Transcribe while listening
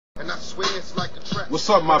What's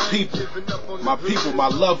up, my people, my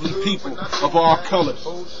lovely people of all colors?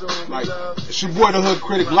 Like, it's your boy, the Hood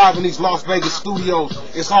Critic, live in these Las Vegas studios.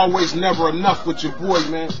 It's always never enough with your boy,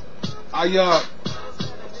 man. I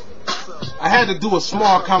had to do a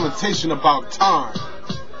small commentation about time,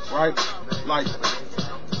 right? Like,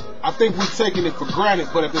 I think we're taking it for granted,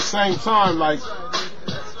 but at the same time, like,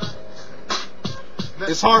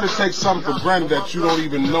 it's hard to take something for granted that you don't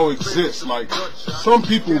even know exists. Like, some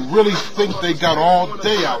people really think they got all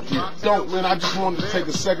day out here. Don't, man. I just wanted to take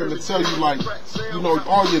a second to tell you, like, you know,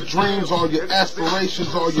 all your dreams, all your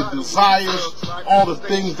aspirations, all your desires, all the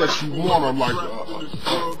things that you want are like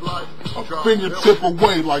a fingertip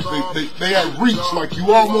away. Like they at reach. Like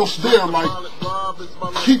you almost there. Like,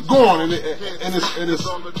 keep going, and it's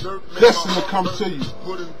destined to come to you.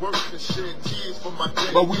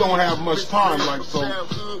 But we don't have much time. Like, so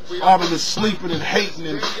all of this sleeping and hating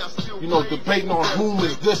and, you know, debating on whom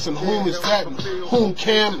is this and whom is that and whom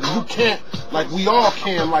can and who can't. Like, we all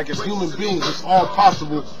can. Like, as human beings, it's all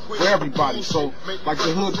possible for everybody. So, like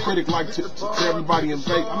the Hood Critic, like to everybody in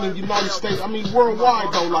Vegas, I mean, United States, I mean,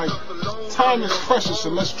 worldwide though, like, time is precious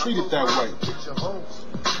and let's treat it that way.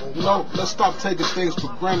 You know, let's stop taking things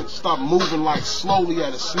for granted, stop moving like slowly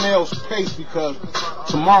at a snail's pace, because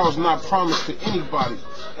tomorrow's not promised to anybody.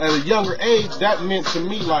 At a younger age, that meant to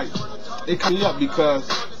me, like, it came up because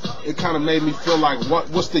it kind of made me feel like,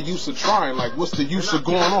 what's the use of trying? Like, what's the use of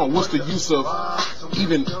going on? What's the use of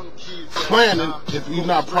even planning if you're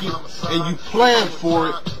not and you plan for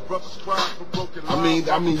it?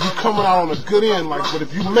 I mean, you coming out on a good end, like, but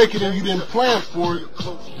if you make it and you didn't plan for it,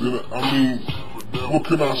 I mean, what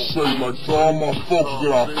can I say? Like, to all my folks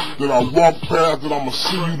that I walk past, that I'ma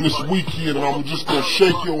see you this weekend, and I'm just gonna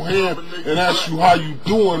shake your hand and ask you how you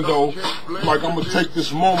doing though. Like, I'm gonna take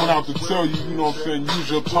this moment out to tell you, you know what I'm saying,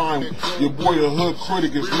 use your time. Your boy, the Hood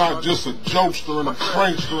Critic, is not just a jokester and a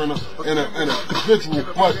prankster and an individual,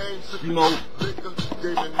 but, you know,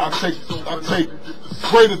 I take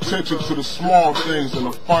great attention to the small things and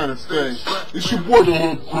the finer things. It's your boy, the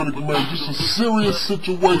Hood Critic, man. Just a serious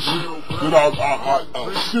situation that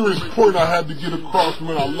a serious point I had to get across,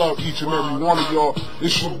 man. I love each and every one of y'all.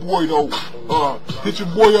 It's your boy, though. Hit your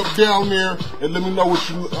boy up down there and let me know what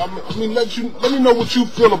you. Let me know what you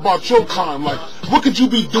feel about your time. Like, what could you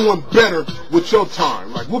be doing better with your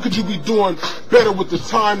time? Like, what could you be doing better with the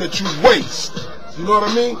time that you waste? You know what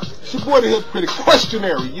I mean? It's your boy, the Hood Critic.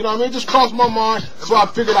 Questionary, you know what I mean? Just crossed my mind, so I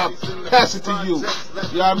figured I'd pass it to you.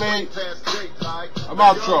 You know what I mean? I'm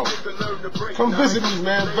outro. Come visit me,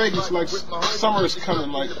 man. Vegas, like, summer is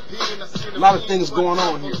coming. Like, a lot of things going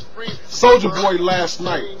on here. Soldier Boy last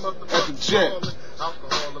night at the Jet.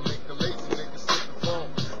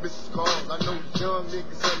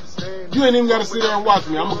 You ain't even got to sit there and watch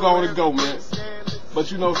me. I'm going to go on and go, man.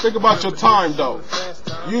 But, you know, think about your time, though.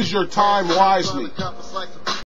 Use your time wisely.